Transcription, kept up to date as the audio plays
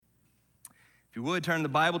If you would, turn the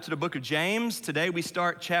Bible to the book of James. Today we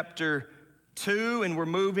start chapter 2, and we're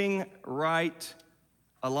moving right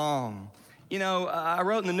along. You know, I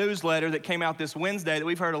wrote in the newsletter that came out this Wednesday that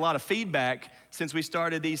we've heard a lot of feedback since we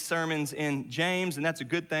started these sermons in James, and that's a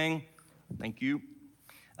good thing. Thank you.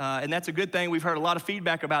 And that's a good thing. We've heard a lot of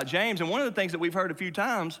feedback about James, and one of the things that we've heard a few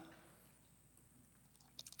times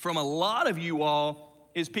from a lot of you all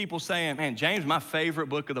is people saying, man, James is my favorite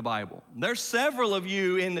book of the Bible. There's several of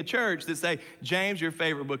you in the church that say, James, your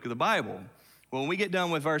favorite book of the Bible. Well, when we get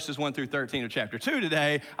done with verses 1 through 13 of chapter 2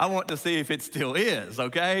 today, I want to see if it still is,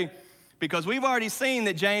 okay? Because we've already seen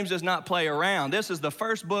that James does not play around. This is the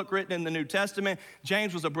first book written in the New Testament.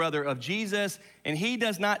 James was a brother of Jesus, and he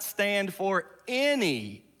does not stand for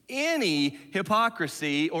any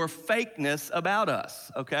hypocrisy or fakeness about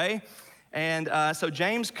us, okay? And so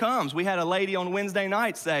James comes. We had a lady on Wednesday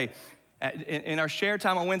night say, in our share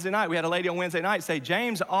time on Wednesday night, we had a lady on Wednesday night say,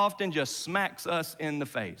 James often just smacks us in the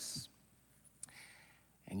face.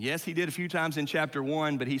 And yes, he did a few times in chapter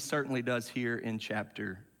 1, but he certainly does here in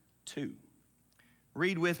chapter 2.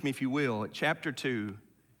 Read with me, if you will, at chapter 2,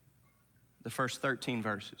 the first 13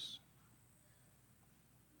 verses.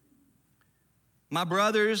 My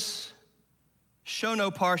brothers, show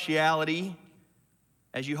no partiality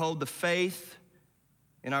as you hold the faith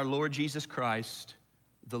in our Lord Jesus Christ,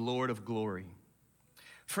 the Lord of glory.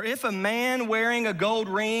 For if a man wearing a gold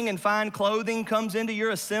ring and fine clothing comes into your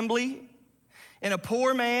assembly, and a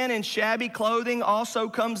poor man in shabby clothing also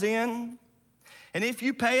comes in, and if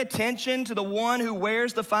you pay attention to the one who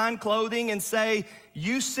wears the fine clothing and say,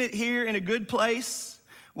 you sit here in a good place,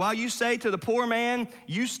 while you say to the poor man,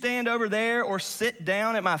 you stand over there or sit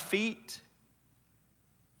down at my feet,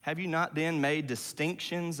 have you not then made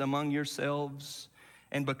distinctions among yourselves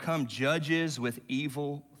and become judges with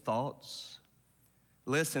evil thoughts?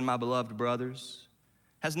 Listen, my beloved brothers,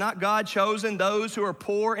 has not God chosen those who are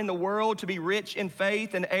poor in the world to be rich in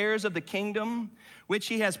faith and heirs of the kingdom, which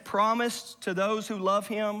he has promised to those who love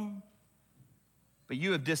him? But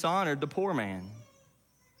you have dishonored the poor man,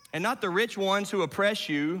 and not the rich ones who oppress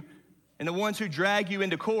you and the ones who drag you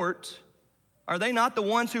into court. Are they not the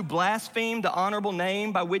ones who blaspheme the honorable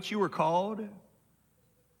name by which you were called?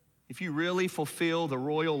 If you really fulfill the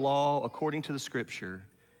royal law according to the scripture,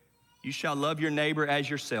 you shall love your neighbor as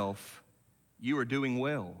yourself, you are doing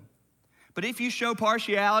well. But if you show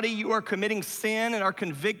partiality, you are committing sin and are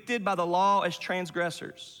convicted by the law as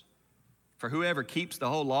transgressors. For whoever keeps the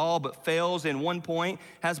whole law but fails in one point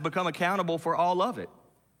has become accountable for all of it.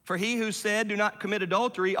 For he who said, do not commit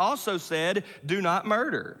adultery, also said, do not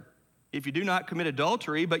murder. If you do not commit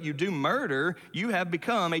adultery, but you do murder, you have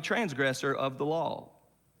become a transgressor of the law.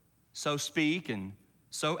 So speak and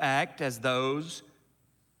so act as those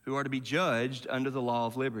who are to be judged under the law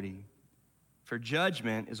of liberty. For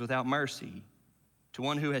judgment is without mercy to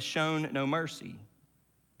one who has shown no mercy.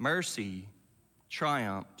 Mercy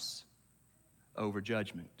triumphs over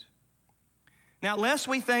judgment. Now, lest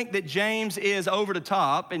we think that James is over the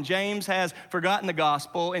top and James has forgotten the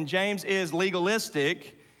gospel and James is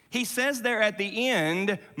legalistic, he says there at the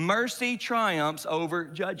end, mercy triumphs over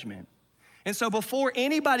judgment. And so before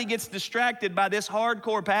anybody gets distracted by this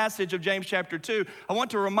hardcore passage of James chapter 2, I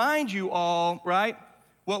want to remind you all, right,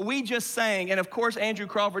 what we just sang, and of course Andrew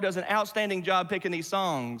Crawford does an outstanding job picking these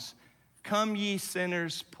songs. Come ye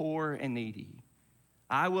sinners, poor and needy.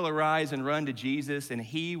 I will arise and run to Jesus, and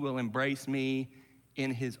he will embrace me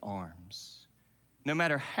in his arms. No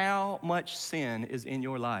matter how much sin is in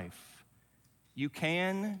your life, you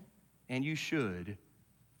can and you should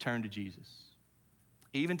turn to Jesus.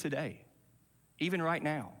 Even today, even right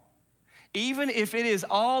now. Even if it is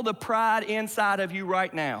all the pride inside of you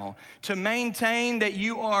right now to maintain that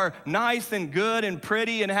you are nice and good and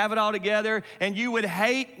pretty and have it all together, and you would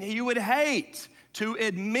hate to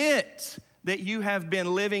admit that you have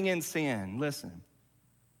been living in sin. Listen,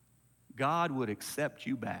 God would accept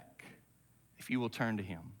you back if you will turn to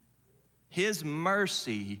him. His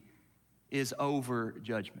mercy is over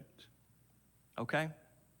judgment, okay?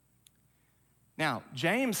 Now,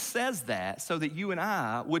 James says that so that you and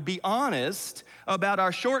I would be honest about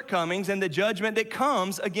our shortcomings and the judgment that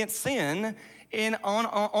comes against sin on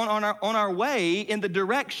our way in the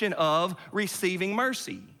direction of receiving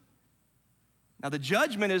mercy. Now, the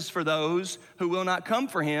judgment is for those who will not come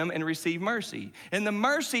for him and receive mercy. And the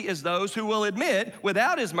mercy is those who will admit,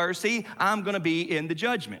 without his mercy, I'm going to be in the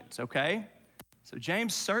judgment, okay? So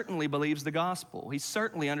James certainly believes the gospel. He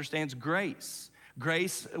certainly understands grace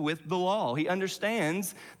with the law. He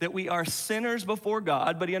understands that we are sinners before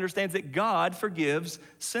God, but he understands that God forgives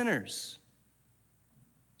sinners.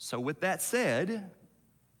 So with that said,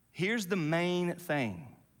 here's the main thing.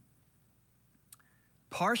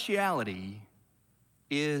 Partiality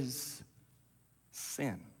is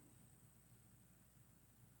sin.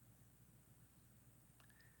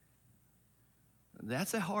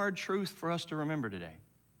 That's a hard truth for us to remember today.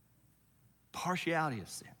 Partiality is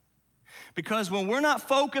sin. Because when we're not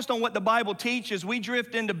focused on what the Bible teaches, we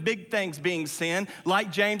drift into big things being sin,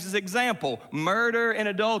 like James's example, murder and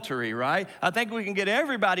adultery, right? I think we can get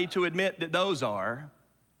everybody to admit that those are.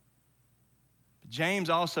 But James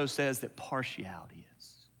also says that partiality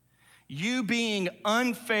is you being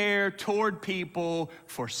unfair toward people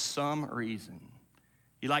for some reason.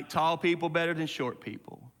 You like tall people better than short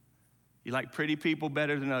people. You like pretty people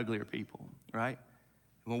better than uglier people, right?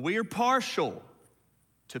 When we are partial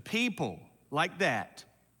to people like that,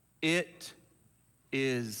 it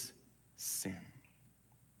is sin.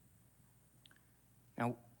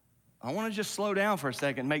 Now, I want to just slow down for a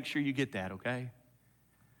second and make sure you get that, okay?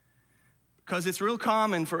 Because it's real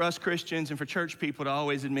common for us Christians and for church people to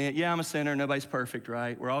always admit, yeah, I'm a sinner, nobody's perfect,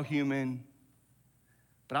 right? We're all human.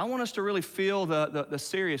 But I want us to really feel the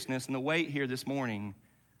seriousness and the weight here this morning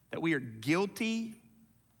that we are guilty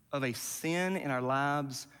of a sin in our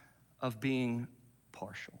lives of being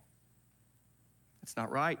partial. It's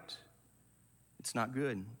not right. It's not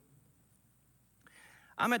good.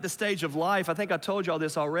 I'm at the stage of life, I think I told y'all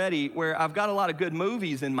this already, where I've got a lot of good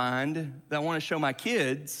movies in mind that I want to show my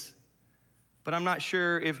kids, but I'm not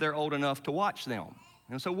sure if they're old enough to watch them.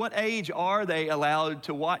 And so what age are they allowed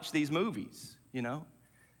to watch these movies, you know?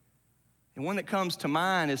 And one that comes to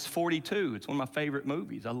mind is 42. It's one of my favorite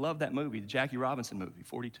movies. I love that movie, the Jackie Robinson movie,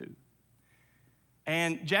 42.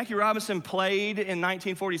 And Jackie Robinson played in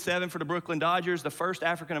 1947 for the Brooklyn Dodgers, the first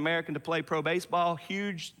African-American to play pro baseball.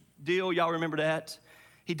 Huge deal, y'all remember that?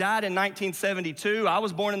 He died in 1972. I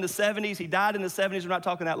was born in the 70s. He died in the 70s. We're not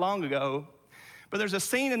talking that long ago. But there's a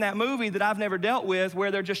scene in that movie that I've never dealt with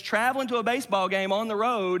where they're just traveling to a baseball game on the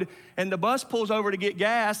road, and the bus pulls over to get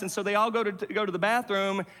gas, and so they all go to the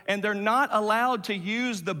bathroom, and they're not allowed to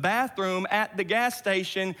use the bathroom at the gas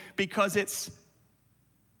station because it's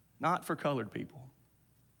not for colored people.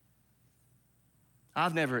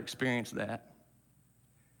 I've never experienced that.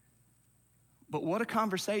 But what a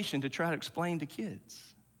conversation to try to explain to kids.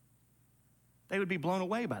 They would be blown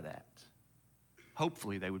away by that.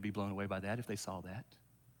 Hopefully they would be blown away by that if they saw that.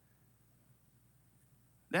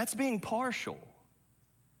 That's being partial.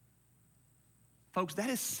 Folks, that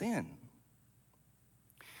is sin.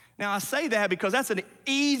 Now, I say that because that's an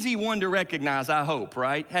easy one to recognize, I hope,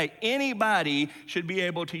 right? Hey, anybody should be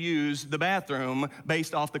able to use the bathroom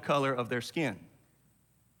based off the color of their skin.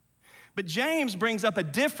 But James brings up a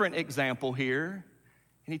different example here,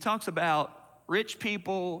 and he talks about rich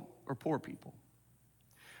people or poor people.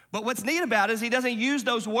 But what's neat about it is he doesn't use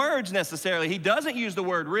those words necessarily. He doesn't use the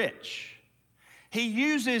word rich. He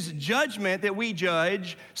uses judgment that we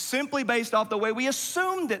judge simply based off the way we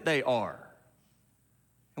assume that they are.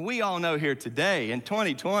 And we all know here today, in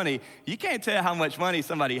 2020, you can't tell how much money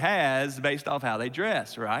somebody has based off how they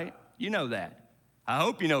dress, right? You know that. I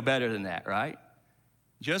hope you know better than that, right?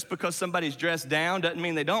 Just because somebody's dressed down doesn't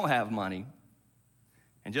mean they don't have money.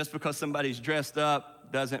 And just because somebody's dressed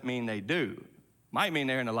up doesn't mean they do. Might mean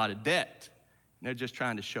they're in a lot of debt. And they're just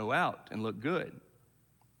trying to show out and look good.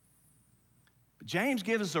 But James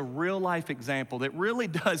gives us a real life example that really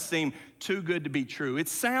does seem too good to be true. It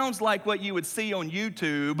sounds like what you would see on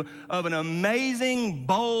YouTube of an amazing,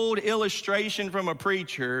 bold illustration from a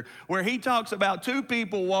preacher where he talks about two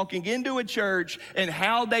people walking into a church and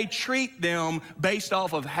how they treat them based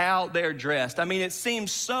off of how they're dressed. I mean, it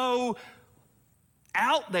seems so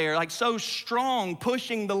out there, like so strong,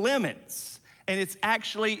 pushing the limits. And it's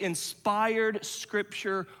actually inspired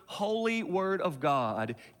scripture, holy word of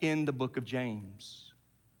God in the book of James.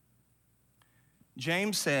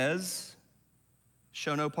 James says,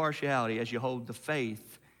 show no partiality as you hold the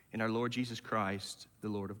faith in our Lord Jesus Christ, the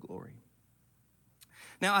Lord of glory.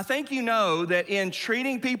 Now, I think you know that in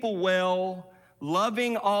treating people well,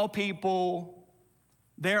 loving all people,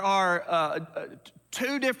 there are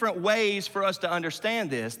two different ways for us to understand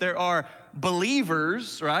this. There are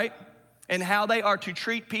believers, right? And how they are to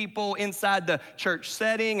treat people inside the church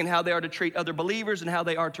setting and how they are to treat other believers and how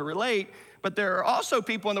they are to relate. But there are also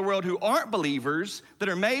people in the world who aren't believers that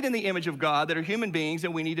are made in the image of God, that are human beings,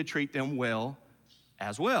 and we need to treat them well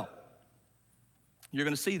as well. You're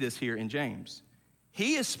going to see this here in James.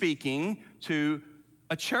 He is speaking to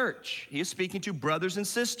a church. He is speaking to brothers and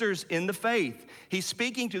sisters in the faith. He's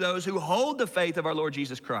speaking to those who hold the faith of our Lord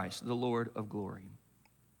Jesus Christ, the Lord of glory.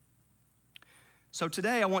 So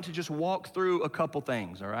today I want to just walk through a couple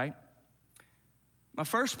things, all right? My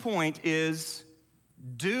first point is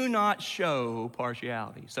do not show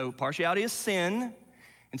partiality. So partiality is sin,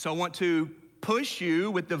 And so I want to push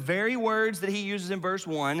you with the very words that he uses in verse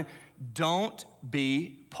 1, don't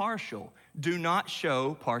be partial. Do not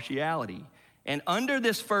show partiality. And under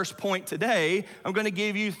this first point today, I'm going to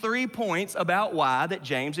give you 3 points about why that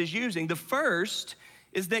James is using. The first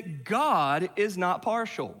is that God is not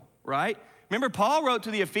partial, right? Remember, Paul wrote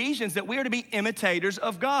to the Ephesians that we are to be imitators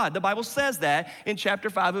of God. The Bible says that in chapter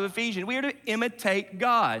 5 of Ephesians. We are to imitate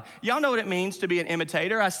God. Y'all know what it means to be an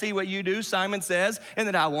imitator. I see what you do, Simon says, and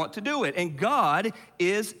that I want to do it. And God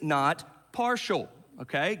is not partial,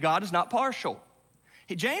 okay? God is not partial.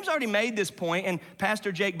 James already made this point, and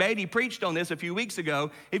Pastor Jake Beatty preached on this a few weeks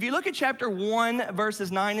ago. If you look at chapter 1,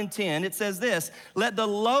 verses 9 and 10, it says this, let the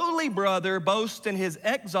lowly brother boast in his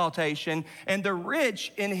exaltation, and the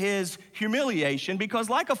rich in his humiliation, because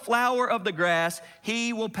like a flower of the grass,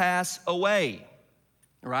 he will pass away,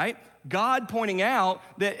 right? God pointing out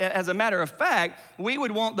that, as a matter of fact, we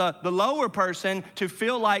would want the lower person to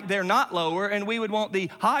feel like they're not lower, and we would want the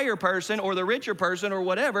higher person or the richer person or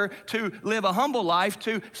whatever to live a humble life,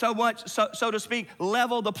 to so to speak,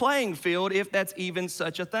 level the playing field, if that's even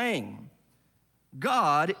such a thing.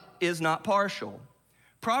 God is not partial.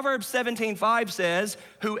 Proverbs 17:5 says,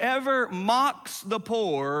 whoever mocks the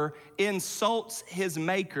poor insults his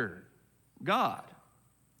maker, God.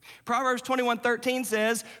 Proverbs 21:13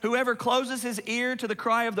 says, whoever closes his ear to the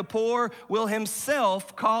cry of the poor will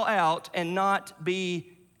himself call out and not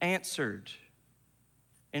be answered.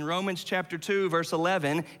 In Romans chapter 2, verse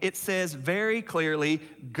 11, it says very clearly,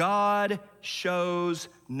 God shows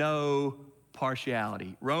no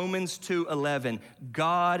partiality. Romans 2:11,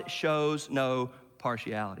 God shows no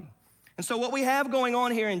partiality. And so what we have going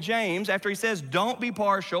on here in James, after he says, don't be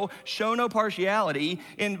partial, show no partiality,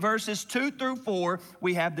 in verses 2 through 4,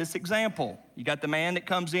 we have this example. You got the man that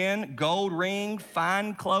comes in, gold ring,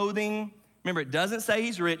 fine clothing. Remember, it doesn't say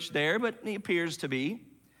he's rich there, but he appears to be.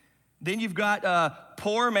 Then you've got a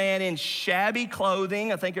poor man in shabby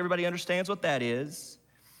clothing. I think everybody understands what that is.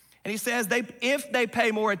 And he says if they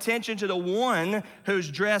pay more attention to the one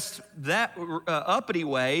who's dressed that uppity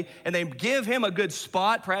way, and they give him a good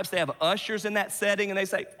spot, perhaps they have ushers in that setting, and they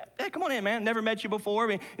say, hey, come on in, man, never met you before. I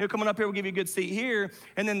mean, coming up here, we'll give you a good seat here.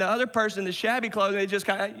 And then the other person, the shabby clothing, they just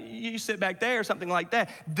kind of, you sit back there or something like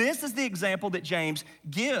that. This is the example that James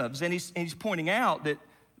gives, and he's pointing out that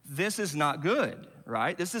this is not good.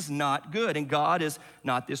 Right? This is not good, and God is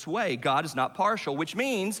not this way. God is not partial, which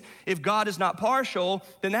means if God is not partial,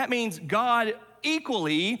 then that means God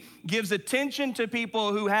equally gives attention to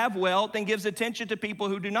people who have wealth and gives attention to people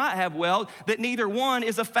who do not have wealth, that neither one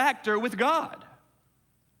is a factor with God.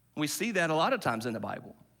 We see that a lot of times in the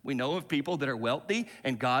Bible. We know of people that are wealthy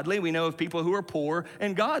and godly. We know of people who are poor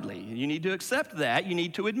and godly. You need to accept that. You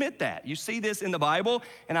need to admit that. You see this in the Bible,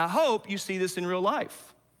 and I hope you see this in real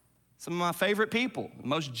life. Some of my favorite people, the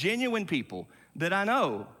most genuine people that I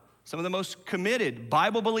know, some of the most committed,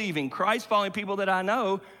 Bible-believing, Christ-following people that I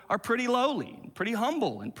know are pretty lowly, pretty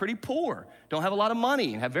humble, and pretty poor, don't have a lot of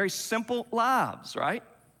money, and have very simple lives, right?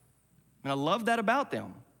 And I love that about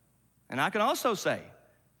them. And I can also say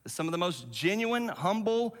that some of the most genuine,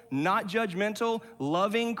 humble, not judgmental,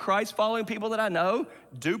 loving, Christ-following people that I know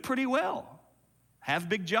do pretty well, have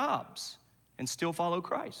big jobs, and still follow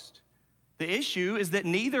Christ. The issue is that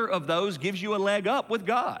neither of those gives you a leg up with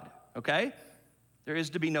God, okay? There is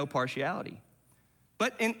to be no partiality.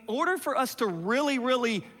 But in order for us to really,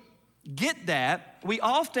 really get that, we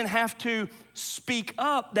often have to speak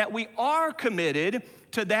up that we are committed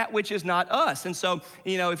to that which is not us. And so,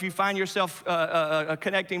 if you find yourself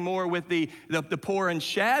connecting more with the poor and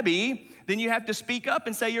shabby, then you have to speak up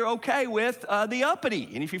and say you're okay with the uppity.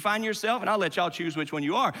 And if you find yourself, and I'll let y'all choose which one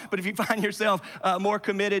you are, but if you find yourself more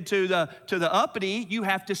committed to the uppity, you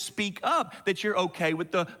have to speak up that you're okay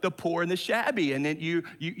with the poor and the shabby, and that you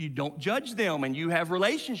don't judge them, and you have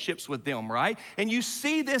relationships with them, right? And you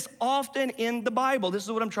see this often in the Bible. This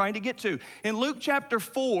is what I'm trying to get to. In Luke chapter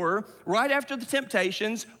 4, right after the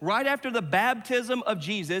temptations, right after the baptism of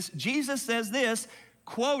Jesus, Jesus says this,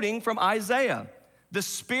 quoting from Isaiah, "The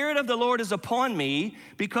Spirit of the Lord is upon me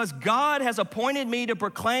because God has appointed me to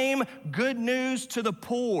proclaim good news to the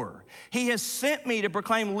poor. He has sent me to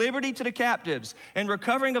proclaim liberty to the captives and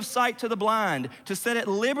recovering of sight to the blind, to set at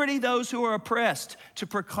liberty those who are oppressed, to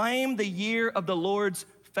proclaim the year of the Lord's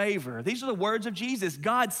favor." These are the words of Jesus.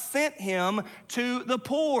 God sent him to the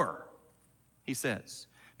poor, he says.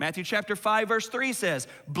 Matthew chapter 5, verse 3 says,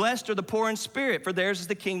 "Blessed are the poor in spirit, for theirs is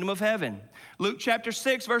the kingdom of heaven." Luke chapter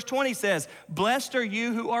 6, verse 20 says, "Blessed are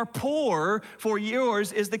you who are poor, for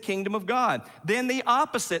yours is the kingdom of God." Then the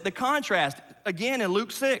opposite, the contrast, again in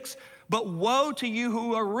Luke 6, "But woe to you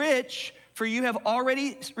who are rich, for you have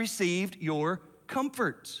already received your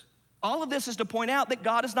comfort. All of this is to point out that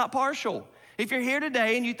God is not partial. If you're here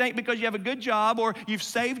today and you think because you have a good job or you've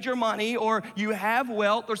saved your money or you have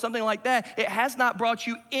wealth or something like that, it has not brought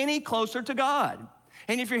you any closer to God.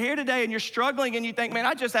 And if you're here today and you're struggling and you think, man,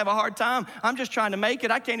 I just have a hard time. I'm just trying to make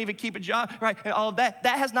it. I can't even keep a job, right? And all of that,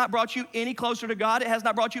 that has not brought you any closer to God. It has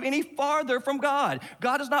not brought you any farther from God.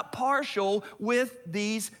 God is not partial with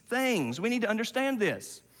these things. We need to understand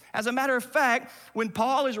this. As a matter of fact, when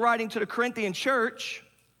Paul is writing to the Corinthian church,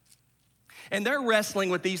 and they're wrestling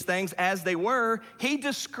with these things as they were, he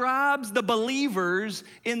describes the believers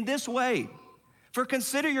in this way. For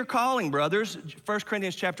consider your calling, brothers, 1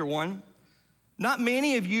 Corinthians chapter 1. Not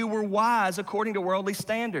many of you were wise according to worldly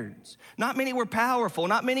standards. Not many were powerful.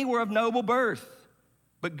 Not many were of noble birth.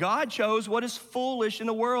 But God chose what is foolish in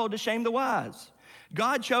the world to shame the wise.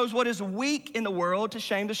 God chose what is weak in the world to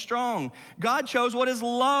shame the strong. God chose what is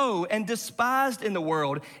low and despised in the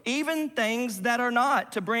world, even things that are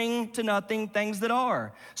not, to bring to nothing things that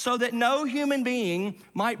are, so that no human being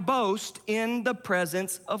might boast in the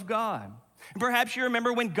presence of God. Perhaps you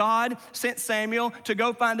remember when God sent Samuel to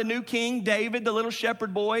go find the new king, David, the little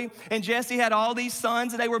shepherd boy, and Jesse had all these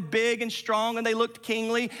sons, and they were big and strong, and they looked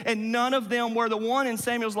kingly, and none of them were the one, and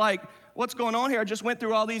Samuel's like, what's going on here? I just went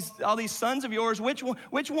through all these sons of yours. Which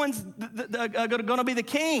one's going to be the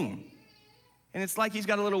king? And it's like he's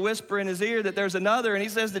got a little whisper in his ear that there's another. And he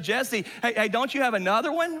says to Jesse, hey, don't you have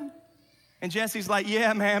another one? And Jesse's like,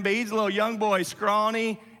 yeah, man, but he's a little young boy,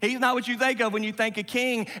 scrawny. He's not what you think of when you think of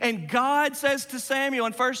king. And God says to Samuel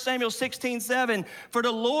in 1 Samuel 16:7, for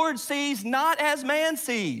the Lord sees not as man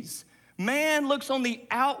sees. Man looks on the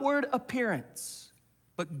outward appearance,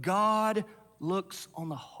 but God looks on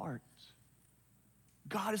the heart.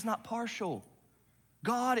 God is not partial.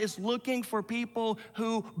 God is looking for people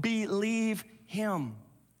who believe him.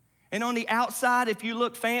 And on the outside, if you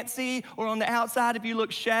look fancy, or on the outside, if you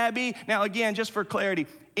look shabby. Now, again, just for clarity,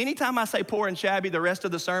 anytime I say poor and shabby the rest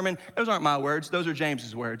of the sermon, those aren't my words. Those are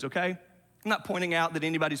James's words, okay? I'm not pointing out that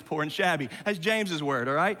anybody's poor and shabby. That's James's word,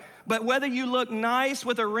 all right? But whether you look nice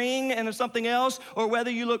with a ring and something else, or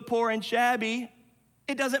whether you look poor and shabby,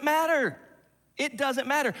 it doesn't matter. It doesn't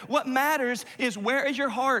matter. What matters is, where is your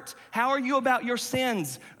heart? How are you about your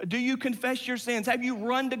sins? Do you confess your sins? Have you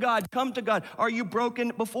run to God, come to God? Are you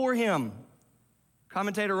broken before him?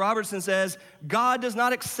 Commentator Robertson says, God does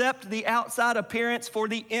not accept the outside appearance for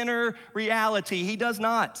the inner reality. He does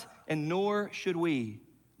not, and nor should we.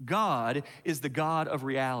 God is the God of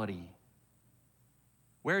reality.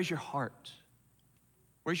 Where is your heart?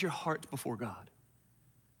 Where's your heart before God?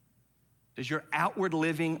 Does your outward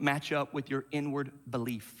living match up with your inward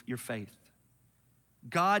belief, your faith?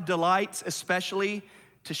 God delights especially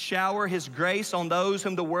to shower his grace on those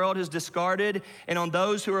whom the world has discarded and on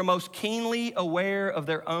those who are most keenly aware of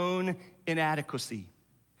their own inadequacy.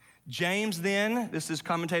 James then, this is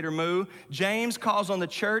commentator Moo, James calls on the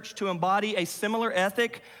church to embody a similar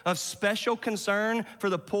ethic of special concern for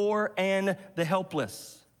the poor and the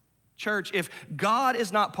helpless. Church, if God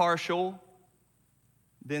is not partial,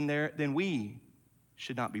 then we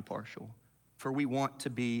should not be partial, for we want to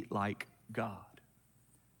be like God.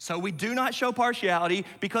 So we do not show partiality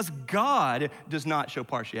because God does not show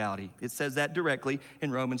partiality. It says that directly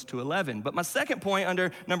in Romans 2:11. But my second point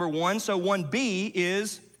under number 1, so 1B,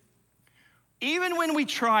 is even when we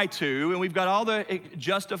try to, and we've got all the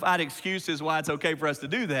justified excuses why it's okay for us to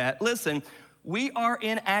do that, listen, we are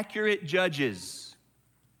inaccurate judges.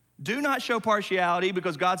 Do not show partiality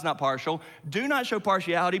because God's not partial. Do not show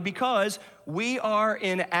partiality because we are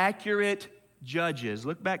inaccurate judges.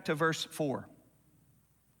 Look back to verse 4.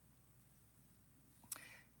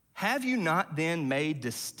 Have you not then made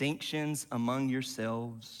distinctions among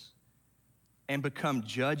yourselves and become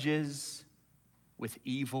judges with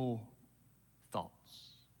evil thoughts?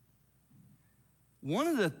 One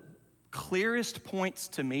of the clearest points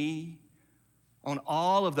to me on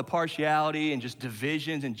all of the partiality and just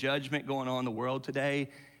divisions and judgment going on in the world today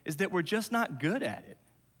is that we're just not good at it.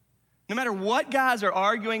 No matter what guys are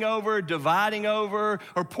arguing over, dividing over,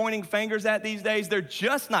 or pointing fingers at these days, they're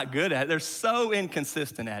just not good at it. They're so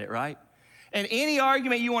inconsistent at it, right? And any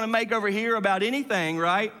argument you want to make over here about anything,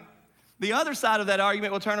 right, the other side of that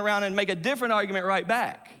argument will turn around and make a different argument right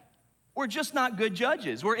back. We're just not good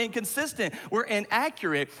judges. We're inconsistent. We're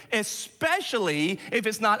inaccurate, especially if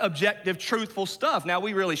it's not objective, truthful stuff. Now,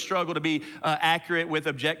 we really struggle to be accurate with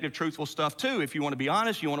objective, truthful stuff, too. If you want to be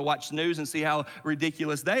honest, you want to watch the news and see how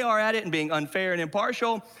ridiculous they are at it and being unfair and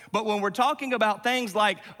impartial. But when we're talking about things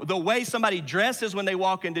like the way somebody dresses when they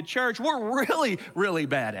walk into church, we're really, really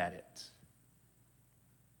bad at it.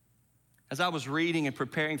 As I was reading and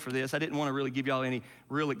preparing for this, I didn't want to really give y'all any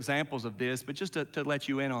real examples of this, but just to let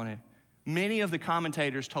you in on it. Many of the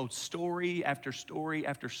commentators told story after story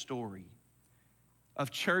after story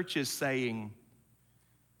of churches saying,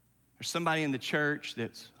 there's somebody in the church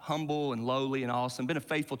that's humble and lowly and awesome, been a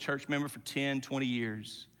faithful church member for 10, 20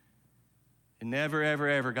 years, and never, ever,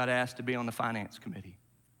 ever got asked to be on the finance committee.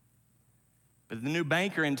 But the new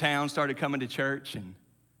banker in town started coming to church and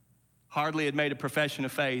hardly had made a profession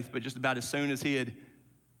of faith, but just about as soon as he had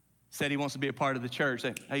said he wants to be a part of the church,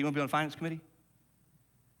 said, hey, you want to be on the finance committee?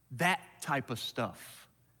 That type of stuff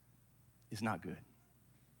is not good.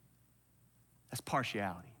 That's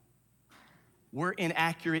partiality. We're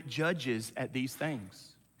inaccurate judges at these things.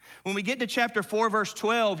 When we get to chapter 4, verse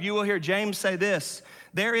 12, you will hear James say this: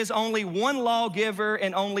 there is only one lawgiver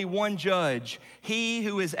and only one judge, he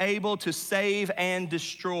who is able to save and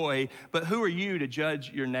destroy. But who are you to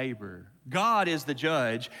judge your neighbor? God is the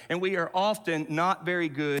judge, and we are often not very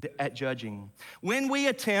good at judging. When we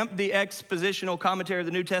attempt, the expositional commentary of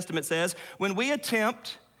the New Testament says, when we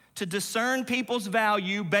attempt to discern people's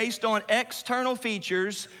value based on external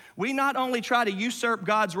features, we not only try to usurp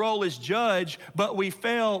God's role as judge, but we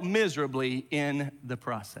fail miserably in the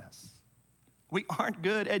process. We aren't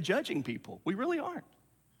good at judging people. We really aren't.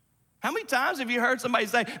 How many times have you heard somebody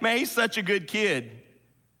say, man, he's such a good kid?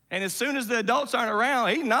 And as soon as the adults aren't around,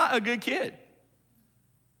 he's not a good kid.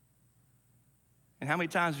 And how many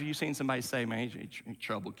times have you seen somebody say, man, he's a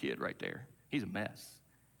troubled kid right there. He's a mess.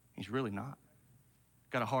 He's really not.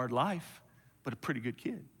 Got a hard life, but a pretty good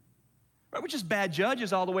kid. Right? We're just bad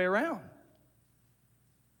judges all the way around.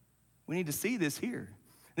 We need to see this here.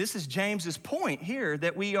 This is James's point here,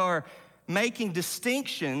 that we are making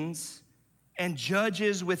distinctions and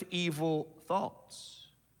judges with evil thoughts.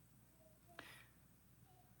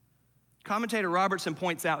 Commentator Robertson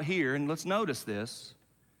points out here, and let's notice this,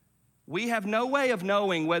 we have no way of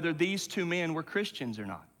knowing whether these two men were Christians or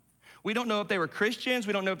not. We don't know if they were Christians.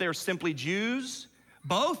 We don't know if they were simply Jews.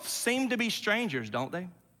 Both seem to be strangers, don't they?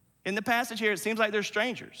 In the passage here, it seems like they're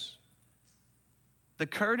strangers. The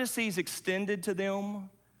courtesies extended to them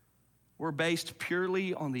were based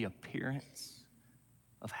purely on the appearance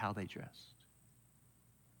of how they dressed.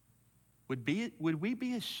 Would we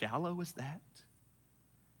be as shallow as that?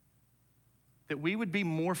 That we would be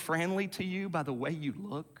more friendly to you by the way you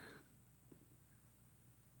look?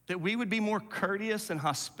 That we would be more courteous and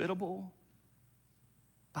hospitable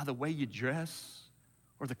by the way you dress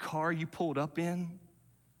or the car you pulled up in?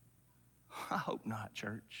 I hope not,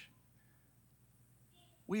 church.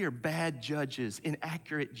 We are bad judges,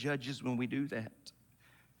 inaccurate judges when we do that.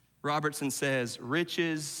 Robertson says,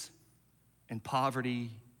 riches and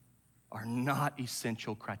poverty are not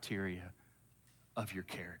essential criteria of your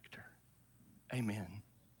character. Amen.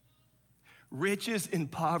 Riches and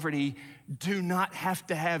poverty do not have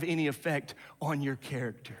to have any effect on your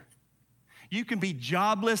character. You can be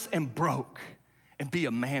jobless and broke and be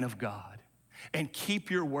a man of God and keep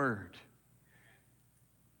your word.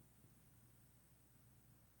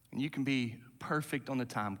 And you can be perfect on the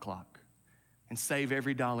time clock and save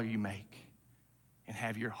every dollar you make and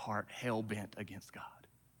have your heart hell-bent against God.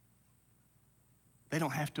 They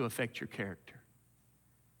don't have to affect your character.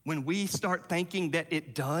 When we start thinking that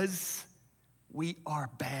it does, we are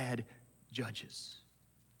bad judges.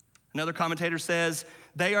 Another commentator says,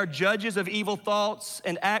 they are judges of evil thoughts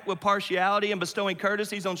and act with partiality and bestowing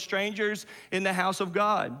courtesies on strangers in the house of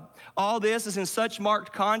God. All this is in such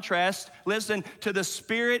marked contrast, listen, to the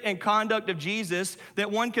spirit and conduct of Jesus that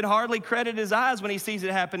one can hardly credit his eyes when he sees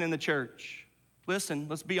it happen in the church. Listen,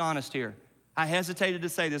 let's be honest here. I hesitated to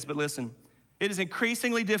say this, but listen. It is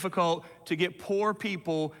increasingly difficult to get poor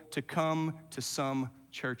people to come to some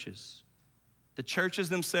churches. The churches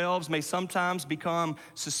themselves may sometimes become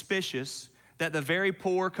suspicious that the very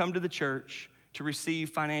poor come to the church to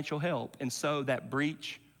receive financial help, and so that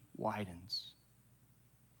breach widens.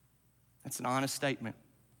 That's an honest statement.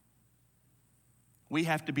 We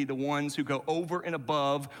have to be the ones who go over and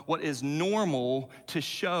above what is normal to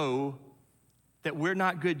show that we're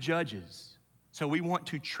not good judges. So we want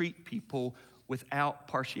to treat people without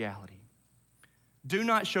partiality. Do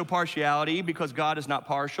not show partiality because God is not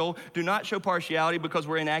partial. Do not show partiality because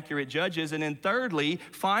we're inaccurate judges. And then thirdly,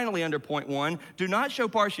 finally under point 1, do not show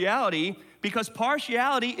partiality because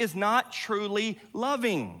partiality is not truly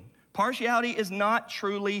loving. Partiality is not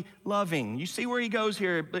truly loving. You see where he goes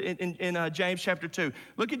here in James chapter 2.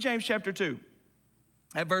 Look at James chapter 2.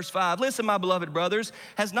 At verse 5, listen, my beloved brothers,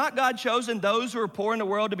 has not God chosen those who are poor in the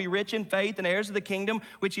world to be rich in faith and heirs of the kingdom,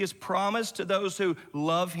 which he has promised to those who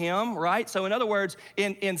love him, right? So in other words,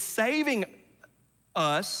 in saving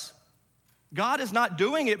us, God is not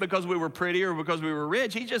doing it because we were pretty or because we were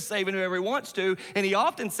rich. He's just saving whoever he wants to. And he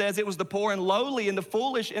often says it was the poor and lowly and the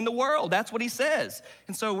foolish in the world. That's what he says.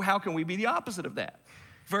 And so how can we be the opposite of that?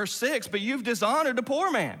 Verse 6, but you've dishonored the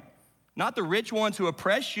poor man. Not the rich ones who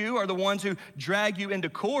oppress you or the ones who drag you into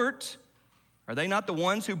court. Are they not the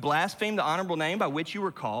ones who blaspheme the honorable name by which you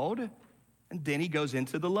were called? And then he goes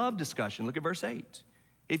into the love discussion. Look at verse 8.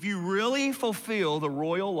 If you really fulfill the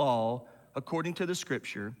royal law according to the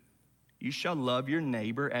scripture, you shall love your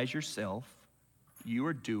neighbor as yourself. You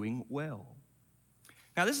are doing well.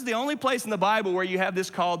 Now, this is the only place in the Bible where you have this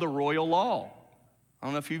called the royal law. I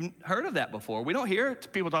don't know if you've heard of that before. We don't hear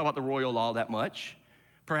people talk about the royal law that much.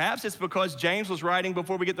 Perhaps it's because James was writing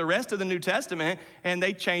before we get the rest of the New Testament, and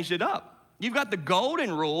they changed it up. You've got the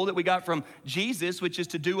golden rule that we got from Jesus, which is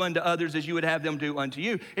to do unto others as you would have them do unto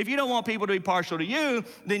you. If you don't want people to be partial to you,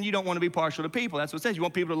 then you don't want to be partial to people. That's what it says. You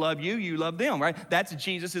want people to love you, you love them, right? That's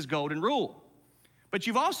Jesus' golden rule. But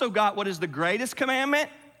you've also got what is the greatest commandment?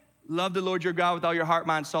 Love the Lord your God with all your heart,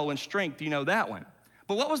 mind, soul, and strength. You know that one.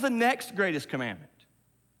 But what was the next greatest commandment?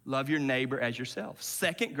 Love your neighbor as yourself.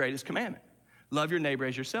 Second greatest commandment. Love your neighbor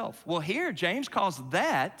as yourself. Well, here, James calls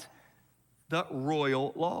that the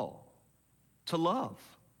royal law. To love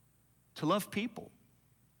people,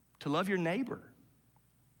 to love your neighbor.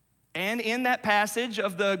 And in that passage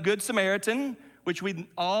of the Good Samaritan, which we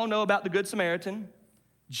all know about the Good Samaritan,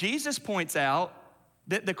 Jesus points out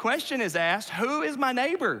that the question is asked, who is my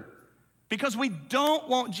neighbor? Because we don't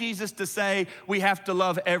want Jesus to say we have to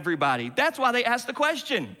love everybody. That's why they ask the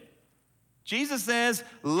question. Jesus says,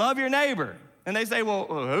 love your neighbor. And they say, well,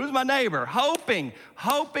 who's my neighbor? Hoping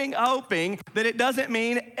that it doesn't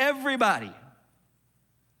mean everybody.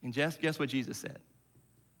 And guess what Jesus said?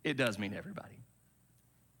 It does mean everybody.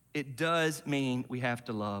 It does mean we have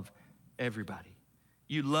to love everybody.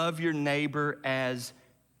 You love your neighbor as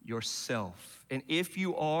yourself. And if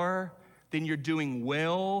you are, then you're doing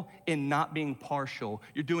well in not being partial.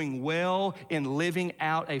 You're doing well in living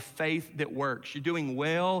out a faith that works. You're doing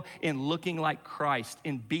well in looking like Christ,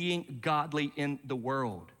 in being godly in the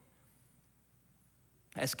world.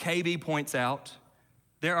 As KB points out,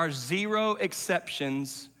 there are 0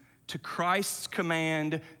 exceptions to Christ's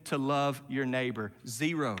command to love your neighbor.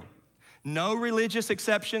 0. No religious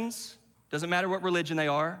exceptions. Doesn't matter what religion they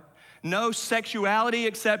are. No sexuality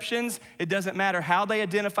exceptions. It doesn't matter how they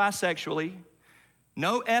identify sexually.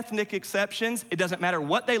 No ethnic exceptions. It doesn't matter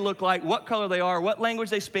what they look like, what color they are, what language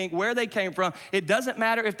they speak, where they came from. It doesn't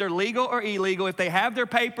matter if they're legal or illegal, if they have their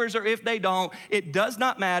papers or if they don't. It does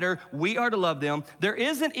not matter. We are to love them. There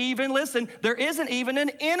isn't even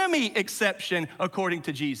an enemy exception according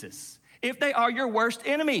to Jesus. If they are your worst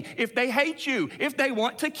enemy, if they hate you, if they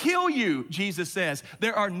want to kill you, Jesus says,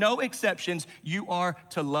 there are no exceptions. You are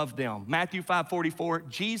to love them. Matthew 5:44,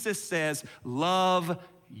 Jesus says, love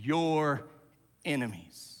your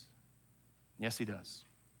enemies. Yes, he does.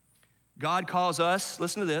 God calls us,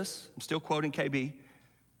 listen to this, I'm still quoting KB.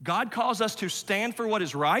 God calls us to stand for what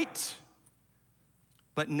is right,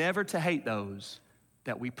 but never to hate those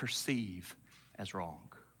that we perceive as wrong.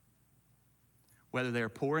 Whether they're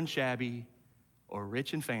poor and shabby or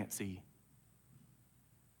rich and fancy,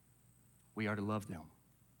 we are to love them.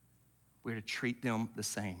 We are to treat them the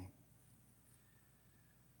same.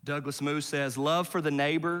 Douglas Moo says, love for the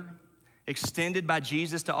neighbor, extended by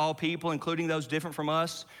Jesus to all people, including those different from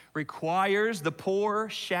us, requires the poor,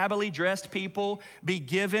 shabbily dressed people be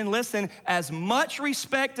given, listen, as much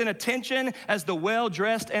respect and attention as the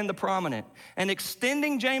well-dressed and the prominent. And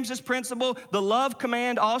extending James's principle, the love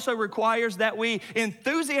command also requires that we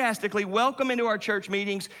enthusiastically welcome into our church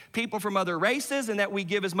meetings people from other races, and that we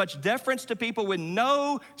give as much deference to people with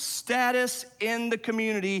no status in the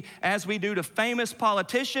community as we do to famous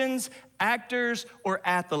politicians, actors, or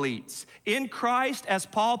athletes. In Christ, as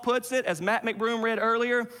Paul puts it, as Matt McBroom read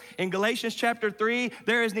earlier, in Galatians chapter 3,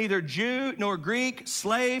 there is neither Jew nor Greek,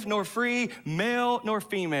 slave nor free, male nor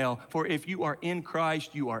female. For if you are in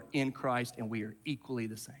Christ, you are in Christ, and we are equally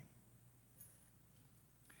the same.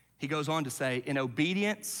 He goes on to say, in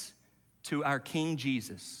obedience to our King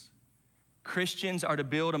Jesus, Christians are to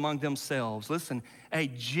build among themselves, listen, a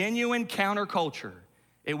genuine counterculture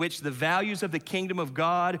in which the values of the kingdom of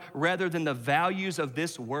God, rather than the values of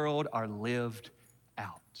this world, are lived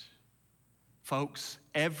out. Folks,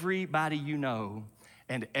 everybody you know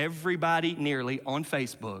and everybody nearly on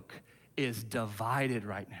Facebook is divided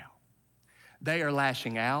right now. They are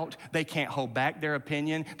lashing out. They can't hold back their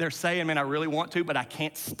opinion. They're saying, man, I really want to, but I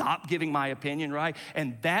can't stop giving my opinion, right?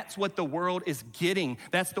 And that's what the world is getting.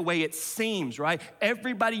 That's the way it seems, right?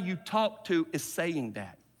 Everybody you talk to is saying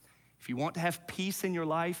that. If you want to have peace in your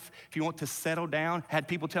life, if you want to settle down, I had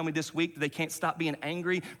people tell me this week that they can't stop being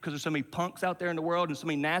angry because there's so many punks out there in the world and so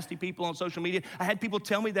many nasty people on social media. I had people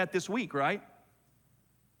tell me that this week, right?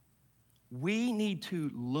 We need to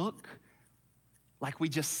look like we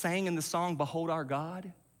just sang in the song, Behold Our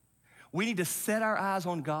God. We need to set our eyes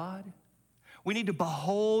on God. We need to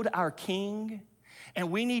behold our King. And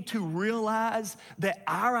we need to realize that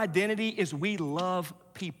our identity is we love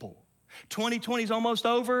people. 2020 is almost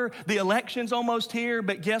over. The election's almost here.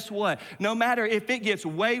 But guess what? No matter if it gets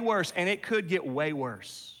way worse, and it could get way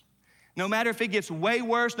worse. No matter if it gets way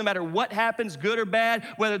worse, no matter what happens, good or bad,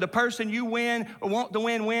 whether the person you win or want to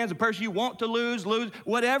win wins, the person you want to lose,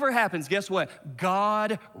 whatever happens, guess what?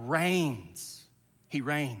 God reigns. He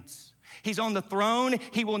reigns. He's on the throne.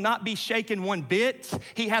 He will not be shaken one bit.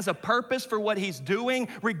 He has a purpose for what he's doing,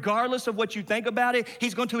 regardless of what you think about it.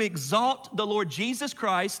 He's going to exalt the Lord Jesus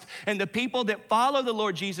Christ, and the people that follow the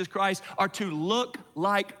Lord Jesus Christ are to look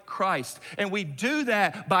like Christ. And we do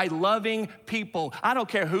that by loving people. I don't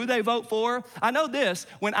care who they vote for. I know this,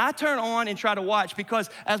 when I turn on and try to watch,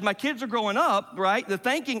 because as my kids are growing up, right, the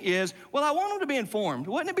thinking is, well, I want them to be informed.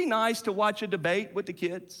 Wouldn't it be nice to watch a debate with the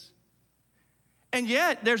kids? And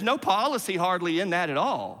yet, there's no policy hardly in that at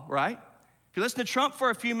all, right? If you listen to Trump for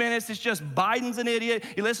a few minutes, it's just Biden's an idiot.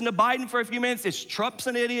 You listen to Biden for a few minutes, it's Trump's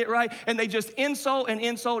an idiot, right? And they just insult and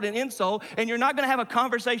insult and insult. And you're not gonna have a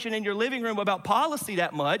conversation in your living room about policy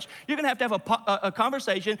that much. You're gonna have to have a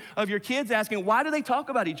conversation of your kids asking, why do they talk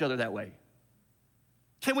about each other that way?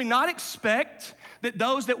 Can we not expect that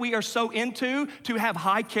those that we are so into to have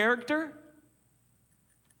high character?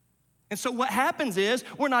 And so what happens is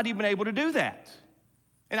we're not even able to do that.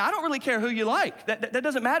 And I don't really care who you like. That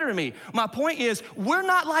doesn't matter to me. My point is, we're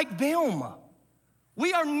not like them.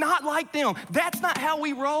 We are not like them. That's not how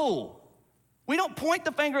we roll. We don't point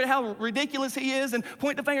the finger at how ridiculous he is and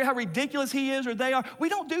point the finger at how ridiculous he is or they are. We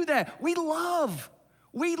don't do that. We love.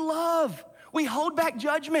 We love. We hold back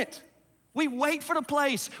judgment. We wait for the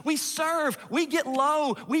place. We serve. We get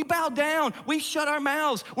low. We bow down. We shut our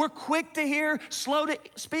mouths. We're quick to hear, slow to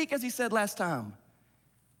speak, as he said last time.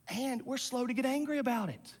 And we're slow to get angry about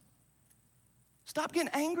it. Stop getting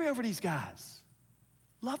angry over these guys.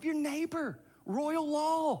 Love your neighbor. Royal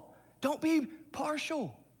law. Don't be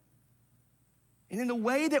partial. And in the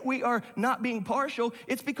way that we are not being partial,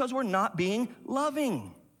 it's because we're not being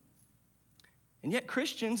loving. And yet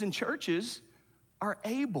Christians and churches are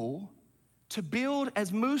able to build,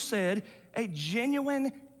 as Moose said, a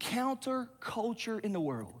genuine counterculture in the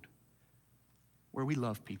world where we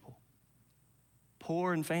love people.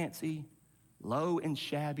 Poor and fancy, low and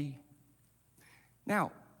shabby.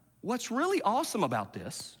 Now, what's really awesome about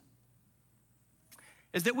this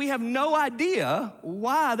is that we have no idea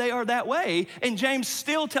why they are that way, and James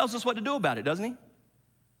still tells us what to do about it, doesn't he?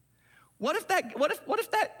 What if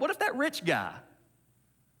that rich guy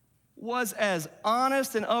was as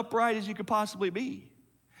honest and upright as you could possibly be?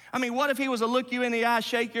 I mean, what if he was a look you in the eye,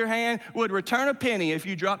 shake your hand, would return a penny if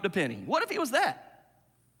you dropped a penny? What if he was that?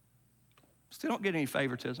 Still don't get any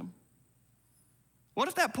favoritism. What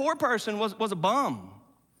if that poor person was a bum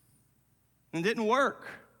and didn't work?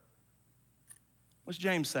 What's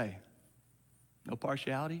James say? No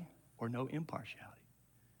partiality or no impartiality.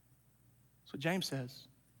 That's what James says.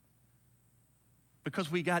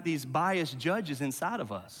 Because we got these biased judges inside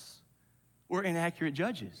of us. We're inaccurate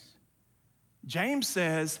judges. James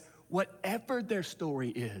says, whatever their story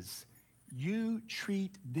is, you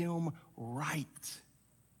treat them right.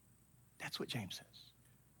 That's what James says.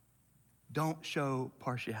 Don't show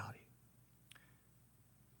partiality.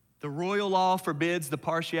 The royal law forbids the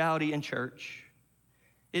partiality in church.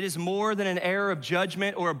 It is more than an error of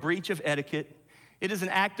judgment or a breach of etiquette. It is an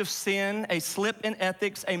act of sin, a slip in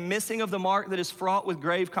ethics, a missing of the mark that is fraught with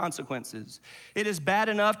grave consequences. It is bad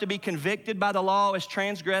enough to be convicted by the law as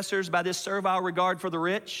transgressors by this servile regard for the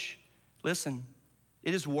rich. Listen,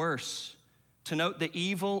 it is worse to note the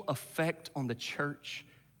evil effect on the church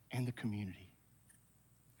and the community.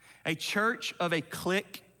 A church of a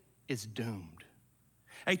clique is doomed.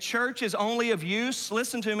 A church is only of use,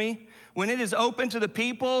 listen to me, when it is open to the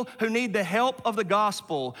people who need the help of the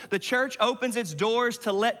gospel. The church opens its doors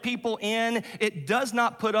to let people in. It does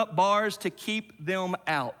not put up bars to keep them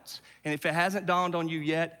out. And if it hasn't dawned on you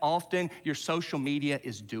yet, often your social media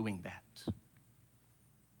is doing that.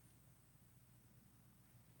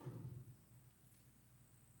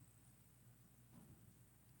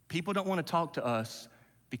 People don't want to talk to us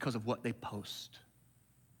because of what they post.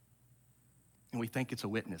 And we think it's a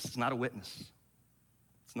witness. It's not a witness.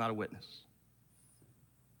 It's not a witness.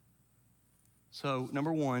 So,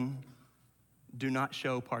 number one, do not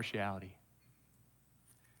show partiality.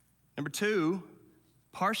 Number two,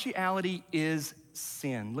 partiality is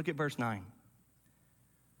sin. Look at verse 9.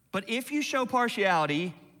 But if you show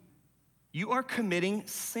partiality, you are committing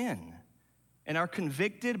sin and are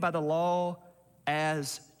convicted by the law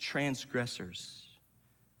as transgressors.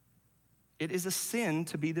 It is a sin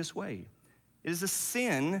to be this way. It is a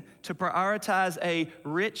sin to prioritize a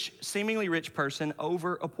rich, seemingly rich person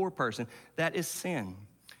over a poor person. That is sin.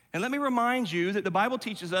 And let me remind you that the Bible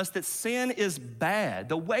teaches us that sin is bad.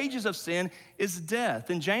 The wages of sin is death.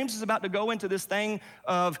 And James is about to go into this thing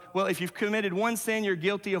of, well, if you've committed one sin, you're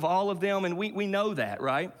guilty of all of them, and we know that,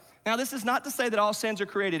 right? Now, this is not to say that all sins are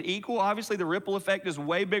created equal. Obviously, the ripple effect is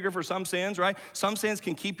way bigger for some sins, right? Some sins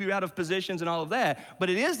can keep you out of positions and all of that.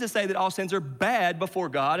 But it is to say that all sins are bad before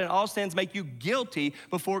God, and all sins make you guilty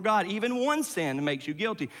before God. Even one sin makes you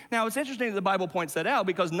guilty. Now, it's interesting that the Bible points that out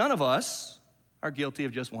because none of us are guilty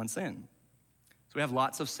of just one sin. So we have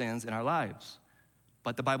lots of sins in our lives.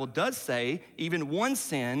 But the Bible does say even one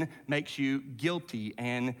sin makes you guilty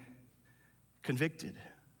and convicted.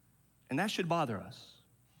 And that should bother us.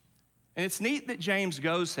 And it's neat that James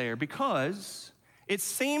goes there because it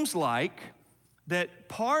seems like that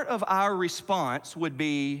part of our response would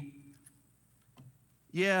be,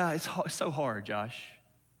 yeah, it's so hard, Josh.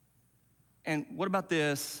 And what about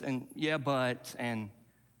this? And yeah, but, and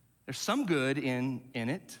there's some good in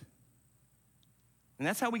it. And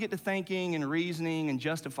that's how we get to thinking and reasoning and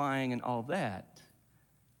justifying and all of that.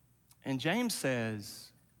 And James says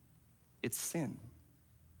it's sin.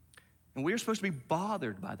 And we're supposed to be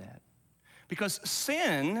bothered by that. Because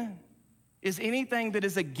sin is anything that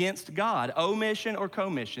is against God, omission or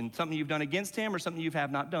commission, something you've done against him or something you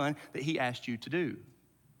have not done that he asked you to do.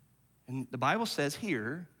 And the Bible says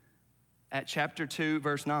here at chapter 2,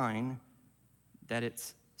 verse 9, that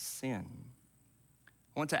it's sin.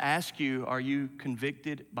 I want to ask you, are you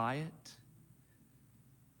convicted by it?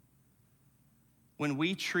 When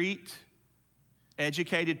we treat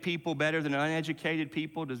educated people better than uneducated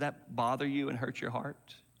people, does that bother you and hurt your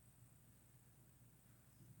heart?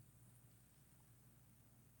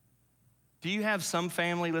 Do you have some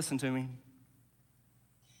family, listen to me,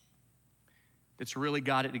 that's really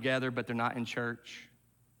got it together, but they're not in church?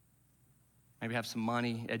 Maybe have some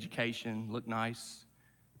money, education, look nice,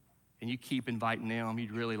 and you keep inviting them.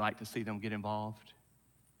 You'd really like to see them get involved.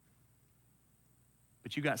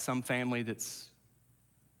 But you got some family that's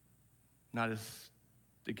not as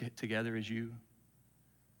together as you,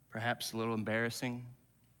 perhaps a little embarrassing,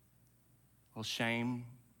 a little shame,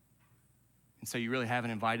 and so you really haven't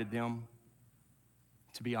invited them.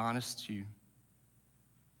 To be honest, you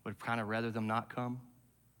would kind of rather them not come.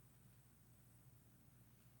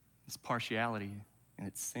 It's partiality and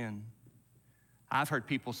it's sin. I've heard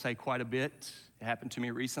people say quite a bit. It happened to me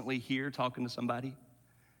recently here talking to somebody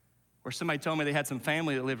where somebody told me they had some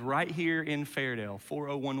family that lived right here in Fairdale,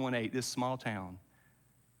 40118, this small town.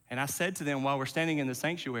 And I said to them while we're standing in the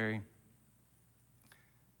sanctuary,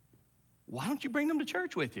 why don't you bring them to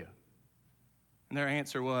church with you? And their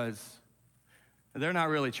answer was, they're not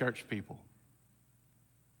really church people.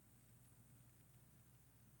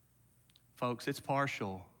 Folks, it's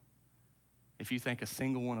partial if you think a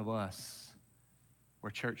single one of us were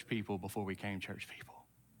church people before we became church people.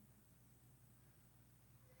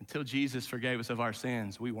 Until Jesus forgave us of our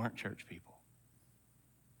sins, we weren't church people.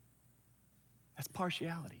 That's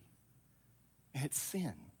partiality. And it's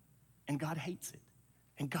sin. And God hates it.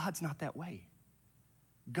 And God's not that way.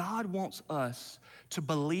 God wants us to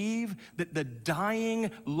believe that the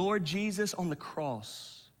dying Lord Jesus on the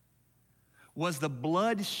cross was the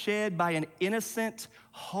blood shed by an innocent,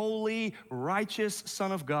 holy, righteous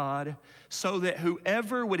Son of God, so that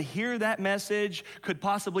whoever would hear that message could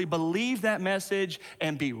possibly believe that message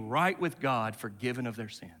and be right with God, forgiven of their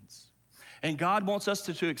sins. And God wants us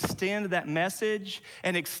to extend that message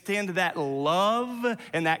and extend that love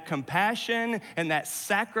and that compassion and that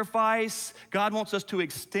sacrifice. God wants us to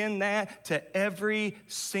extend that to every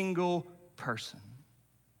single person.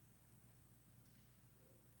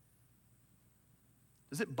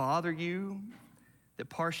 Does it bother you that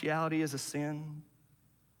partiality is a sin?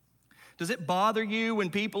 Does it bother you when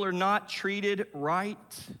people are not treated right?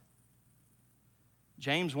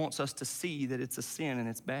 James wants us to see that it's a sin and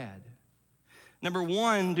it's bad. Number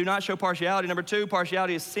one, do not show partiality. Number two,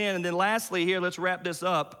 partiality is sin. And then lastly here, let's wrap this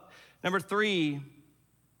up. Number three,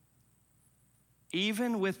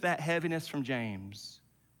 even with that heaviness from James,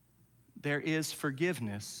 there is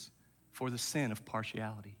forgiveness for the sin of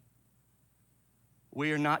partiality.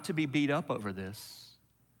 We are not to be beat up over this.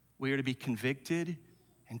 We are to be convicted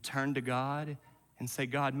and turn to God and say,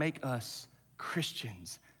 God, make us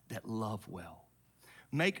Christians that love well.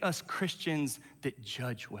 Make us Christians that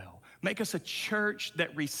judge well. Make us a church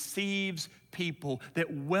that receives people,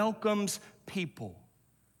 that welcomes people.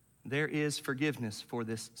 There is forgiveness for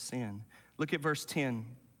this sin. Look at verse 10.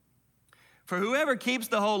 For whoever keeps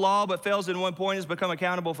the whole law but fails in one point has become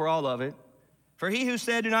accountable for all of it. For he who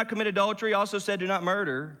said, do not commit adultery, also said, do not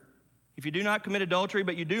murder. If you do not commit adultery,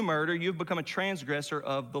 but you do murder, you've become a transgressor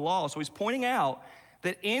of the law. So he's pointing out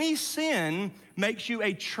that any sin makes you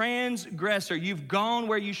a transgressor. You've gone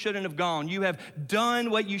where you shouldn't have gone. You have done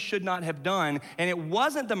what you should not have done. And it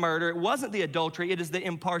wasn't the murder, it wasn't the adultery, it is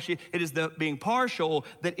the being partial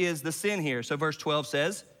that is the sin here. So verse 12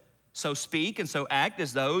 says, so speak and so act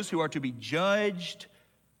as those who are to be judged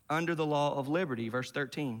under the law of liberty. Verse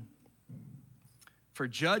 13, for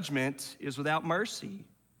judgment is without mercy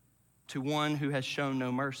to one who has shown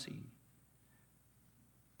no mercy.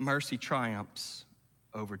 Mercy triumphs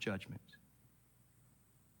over judgment.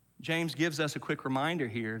 James gives us a quick reminder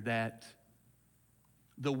here that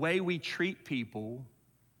the way we treat people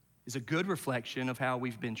is a good reflection of how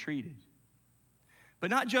we've been treated. But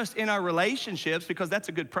not just in our relationships, because that's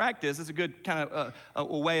a good practice. It's a good kind of a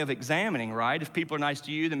way of examining, right? If people are nice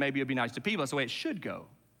to you, then maybe you'll be nice to people. That's the way it should go.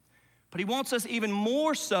 But he wants us even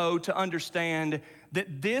more so to understand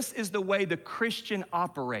that this is the way the Christian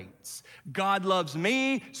operates. God loves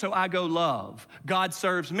me, so I go love. God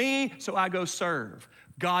serves me, so I go serve.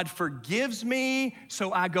 God forgives me,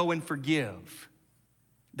 so I go and forgive.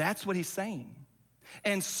 That's what he's saying.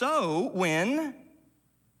 And so when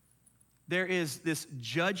there is this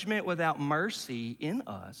judgment without mercy in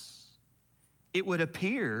us, it would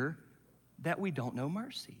appear that we don't know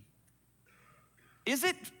mercy. Is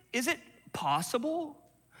it possible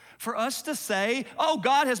for us to say, oh,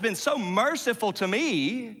 God has been so merciful to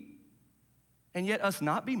me, and yet us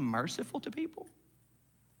not be merciful to people?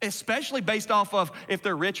 Especially based off of if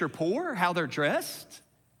they're rich or poor, how they're dressed?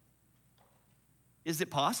 Is it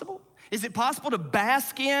possible? Is it possible to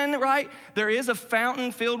bask in, right? There is a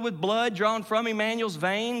fountain filled with blood drawn from Emmanuel's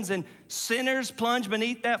veins, and sinners plunge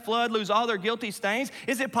beneath that flood, lose all their guilty stains.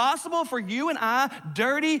 Is it possible for you and I,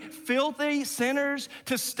 dirty, filthy sinners,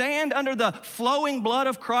 to stand under the flowing blood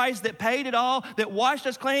of Christ that paid it all, that washed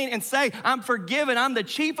us clean, and say, I'm forgiven, I'm the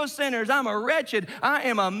chief of sinners, I'm a wretched, I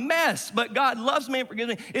am a mess, but God loves me and forgives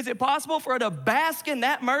me? Is it possible for us to bask in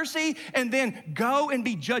that mercy and then go and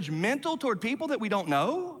be judgmental toward people that we don't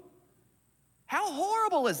know? How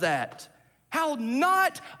horrible is that? How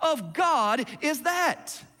not of God is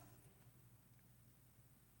that?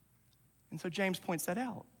 And so James points that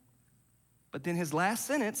out. But then his last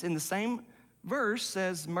sentence in the same verse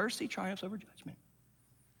says, mercy triumphs over judgment.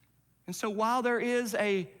 And so while there is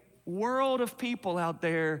a world of people out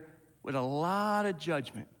there with a lot of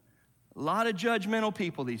judgment, a lot of judgmental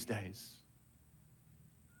people these days,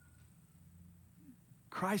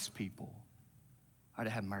 Christ's people are to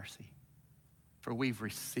have mercy, for we've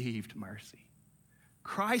received mercy.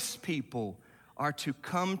 Christ's people are to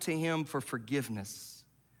come to him for forgiveness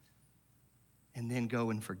and then go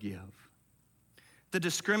and forgive. The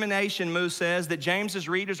discrimination, Moose says, that James's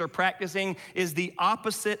readers are practicing is the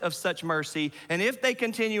opposite of such mercy. And if they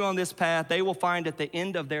continue on this path, they will find at the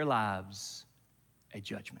end of their lives a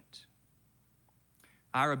judgment.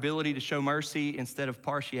 Our ability to show mercy instead of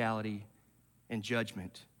partiality and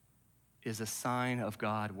judgment is a sign of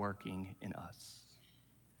God working in us.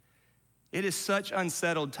 It is such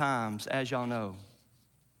unsettled times, as y'all know,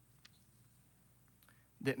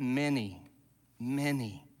 that many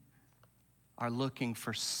are looking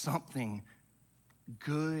for something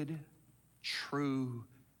good, true,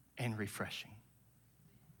 and refreshing.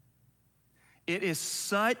 It is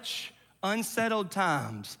such unsettled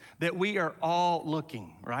times that we are all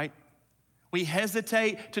looking, right? We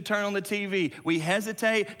hesitate to turn on the TV. We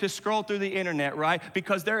hesitate to scroll through the internet, right?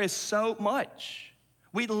 Because there is so much.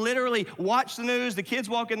 We literally watch the news, the kids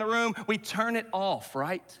walk in the room, we turn it off,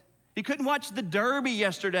 right? You couldn't watch the Derby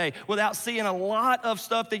yesterday without seeing a lot of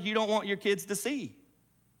stuff that you don't want your kids to see.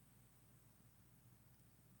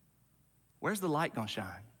 Where's the light gonna shine?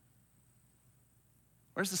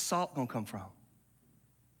 Where's the salt gonna come from?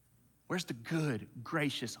 Where's the good,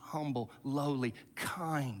 gracious, humble, lowly,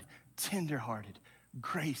 kind, tenderhearted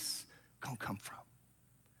grace gonna come from?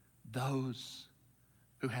 Those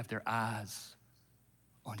who have their eyes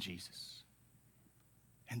on Jesus.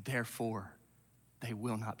 And therefore, they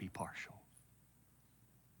will not be partial.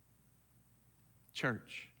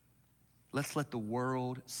 Church, let's let the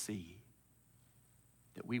world see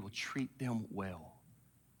that we will treat them well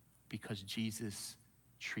because Jesus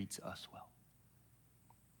treats us well.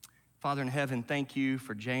 Father in heaven, thank you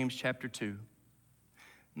for James chapter 2.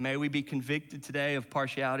 May we be convicted today of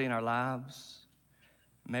partiality in our lives.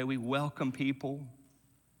 May we welcome people.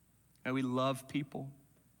 May we love people.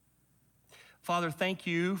 Father, thank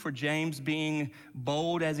you for James being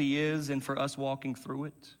bold as he is and for us walking through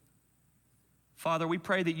it. Father, we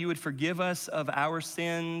pray that you would forgive us of our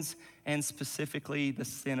sins and specifically the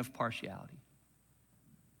sin of partiality.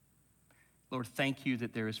 Lord, thank you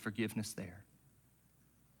that there is forgiveness there.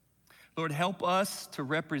 Lord, help us to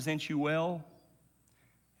represent you well,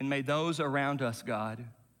 and may those around us, God,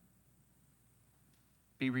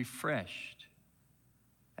 be refreshed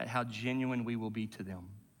at how genuine we will be to them,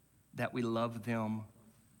 that we love them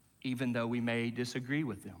even though we may disagree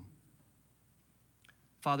with them.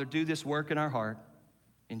 Father, do this work in our heart.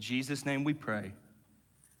 In Jesus' name we pray.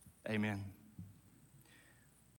 Amen.